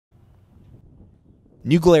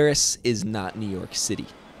New Glarus is not New York City,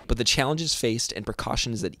 but the challenges faced and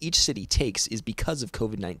precautions that each city takes is because of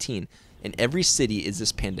COVID-19, and every city is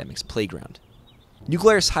this pandemic's playground. New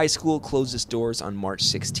Glarus High School closed its doors on March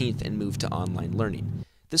 16th and moved to online learning.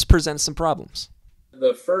 This presents some problems.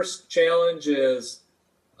 The first challenge is,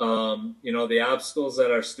 the obstacles that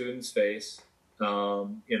our students face.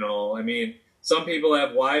 Some people have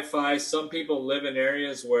Wi-Fi. Some people live in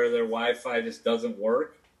areas where their Wi-Fi just doesn't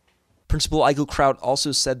work. Principal Kraut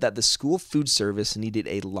also said that the school food service needed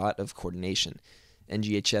a lot of coordination.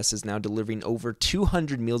 NGHS is now delivering over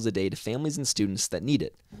 200 meals a day to families and students that need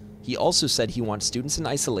it. He also said he wants students in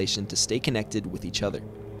isolation to stay connected with each other.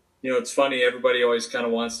 It's funny, everybody always kind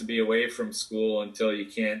of wants to be away from school until you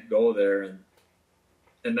can't go there,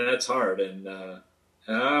 and that's hard, and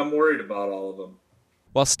I'm worried about all of them.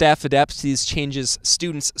 While staff adapts to these changes,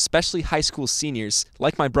 students, especially high school seniors,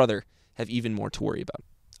 like my brother, have even more to worry about.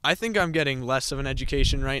 I think I'm getting less of an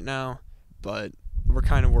education right now, but we're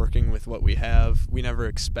kind of working with what we have. We never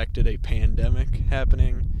expected a pandemic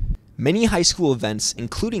happening. Many high school events,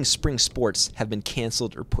 including spring sports, have been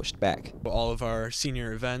canceled or pushed back. All of our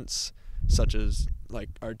senior events, such as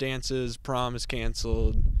our dances, prom is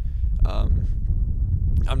canceled.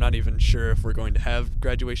 I'm not even sure if we're going to have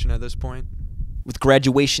graduation at this point. With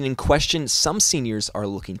graduation in question, some seniors are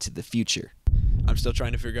looking to the future. I'm still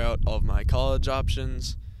trying to figure out all of my college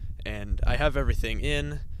options, and I have everything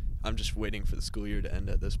in. I'm just waiting for the school year to end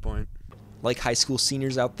at this point. Like high school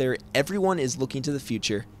seniors out there, everyone is looking to the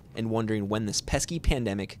future and wondering when this pesky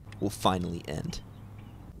pandemic will finally end.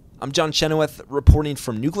 I'm John Chenoweth, reporting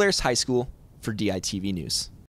from New Glarus High School for DITV News.